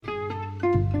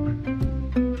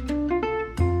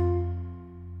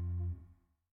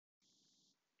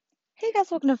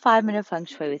Welcome to 5 Minute Feng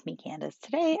Shui with me, Candace.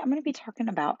 Today I'm going to be talking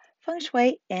about Feng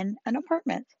Shui in an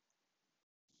apartment.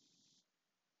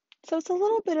 So it's a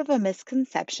little bit of a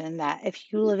misconception that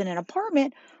if you live in an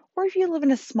apartment or if you live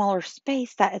in a smaller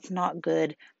space that it's not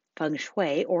good Feng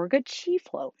Shui or good Qi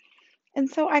flow. And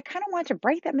so I kind of want to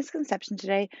break that misconception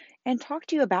today and talk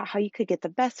to you about how you could get the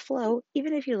best flow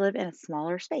even if you live in a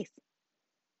smaller space.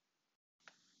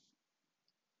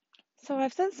 So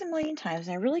I've said this a million times,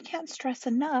 and I really can't stress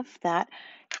enough that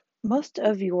most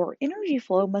of your energy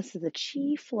flow, most of the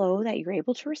chi flow that you're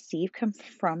able to receive comes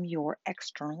from your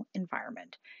external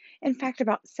environment. In fact,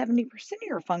 about 70% of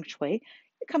your feng shui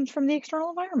it comes from the external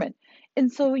environment.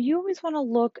 And so you always want to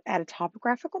look at a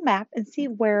topographical map and see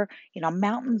where,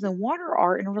 mountains and water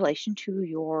are in relation to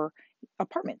your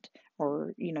apartment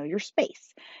or, your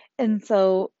space. And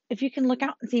so if you can look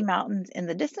out and see mountains in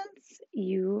the distance,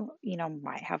 you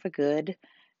might have a good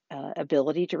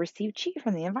ability to receive chi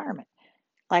from the environment.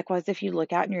 Likewise, if you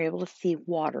look out and you're able to see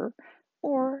water,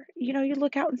 or you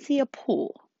look out and see a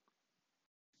pool.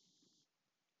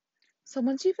 So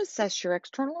once you've assessed your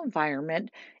external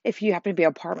environment, if you happen to be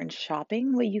apartment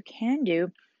shopping, what you can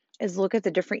do is look at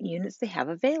the different units they have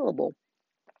available.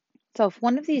 So if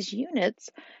one of these units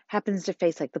happens to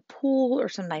face like the pool or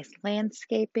some nice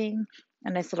landscaping,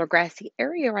 a nice little grassy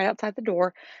area right outside the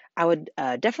door, I would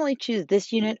definitely choose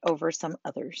this unit over some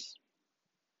others.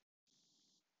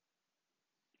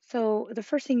 So the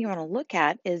first thing you want to look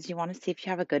at is you want to see if you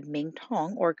have a good Ming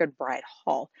Tong or a good Bright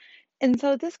Hall. And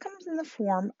so this comes in the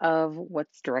form of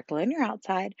what's directly on your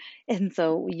outside. And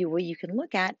so what you can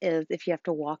look at is if you have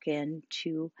to walk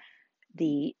into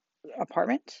the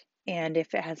apartment and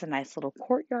if it has a nice little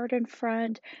courtyard in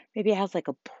front, maybe it has like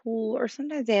a pool, or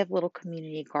sometimes they have little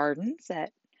community gardens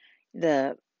that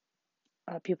the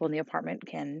people in the apartment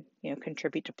can,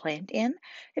 contribute to plant in.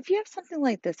 If you have something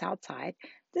like this outside,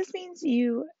 this means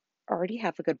you already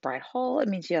have a good bright hall. It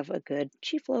means you have a good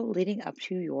chi flow leading up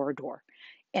to your door.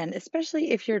 And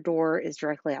especially if your door is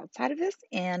directly outside of this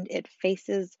and it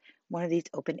faces one of these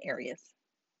open areas.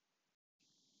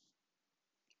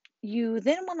 You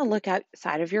then want to look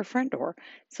outside of your front door.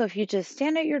 So if you just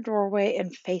stand at your doorway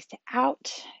and face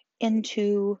out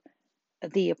into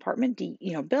the apartment,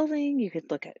 building, you could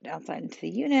look at outside into the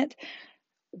unit.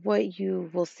 What you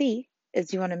will see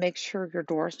is you want to make sure your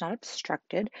door is not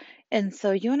obstructed. And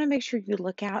so you want to make sure you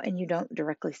look out and you don't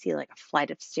directly see like a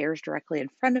flight of stairs directly in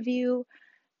front of you.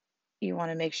 You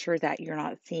want to make sure that you're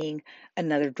not seeing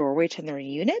another doorway to another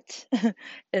unit.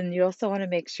 And you also want to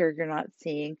make sure you're not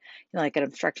seeing, like an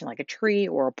obstruction like a tree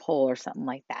or a pole or something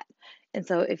like that. And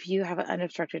so if you have an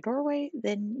unobstructed doorway,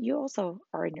 then you also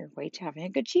are in your way to having a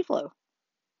good chi flow.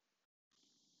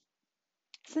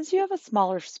 Since you have a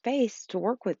smaller space to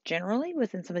work with generally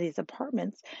within some of these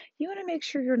apartments, you want to make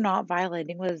sure you're not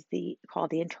violating what is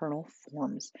called the internal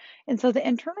forms. And so the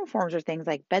internal forms are things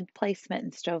like bed placement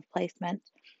and stove placement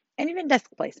and even desk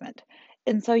placement.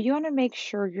 And so you want to make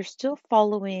sure you're still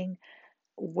following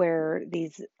where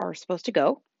these are supposed to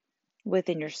go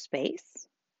within your space.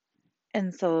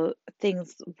 And so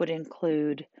things would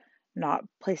include not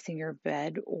placing your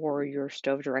bed or your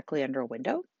stove directly under a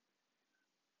window,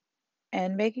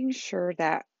 and making sure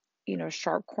that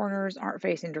sharp corners aren't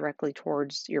facing directly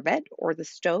towards your bed or the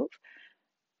stove.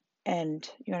 And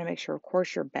you want to make sure, of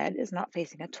course, your bed is not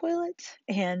facing a toilet,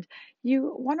 and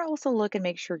you want to also look and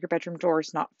make sure your bedroom door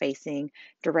is not facing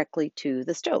directly to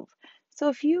the stove. So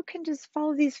if you can just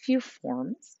follow these few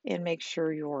forms and make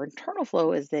sure your internal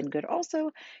flow is then good also,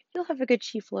 you'll have a good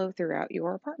chi flow throughout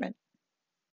your apartment.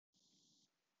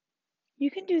 You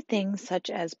can do things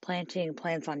such as planting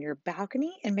plants on your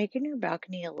balcony and making your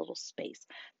balcony a little space.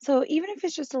 So, even if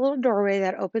it's just a little doorway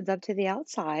that opens up to the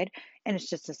outside and it's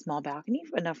just a small balcony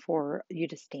enough for you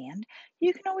to stand,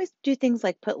 you can always do things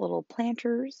like put little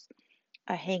planters,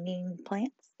 hanging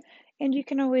plants, and you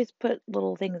can always put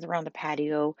little things around the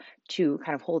patio to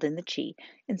kind of hold in the chi.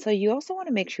 And so, you also want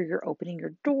to make sure you're opening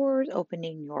your doors,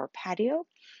 opening your patio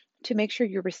to make sure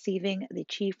you're receiving the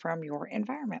chi from your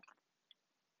environment.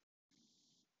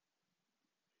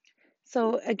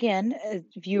 So again,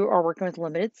 if you are working with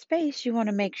limited space, you want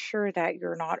to make sure that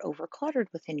you're not over cluttered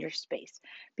within your space,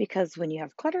 because when you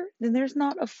have clutter, then there's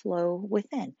not a flow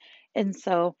within. And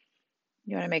so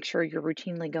you want to make sure you're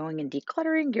routinely going and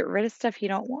decluttering, get rid of stuff you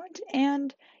don't want,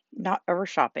 and not over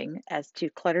shopping as to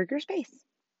clutter your space.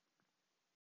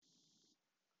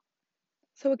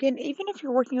 So again, even if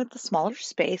you're working with a smaller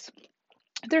space,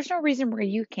 there's no reason where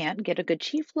you can't get a good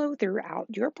chi flow throughout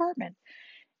your apartment.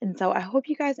 And so I hope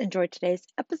you guys enjoyed today's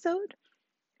episode.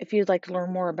 If you'd like to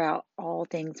learn more about all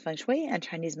things feng shui and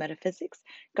Chinese metaphysics,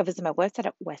 go visit my website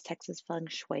at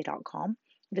westtexasfengshui.com.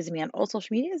 Visit me on all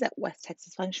social medias at West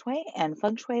Texas Feng Shui and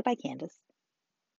Feng Shui by Candace.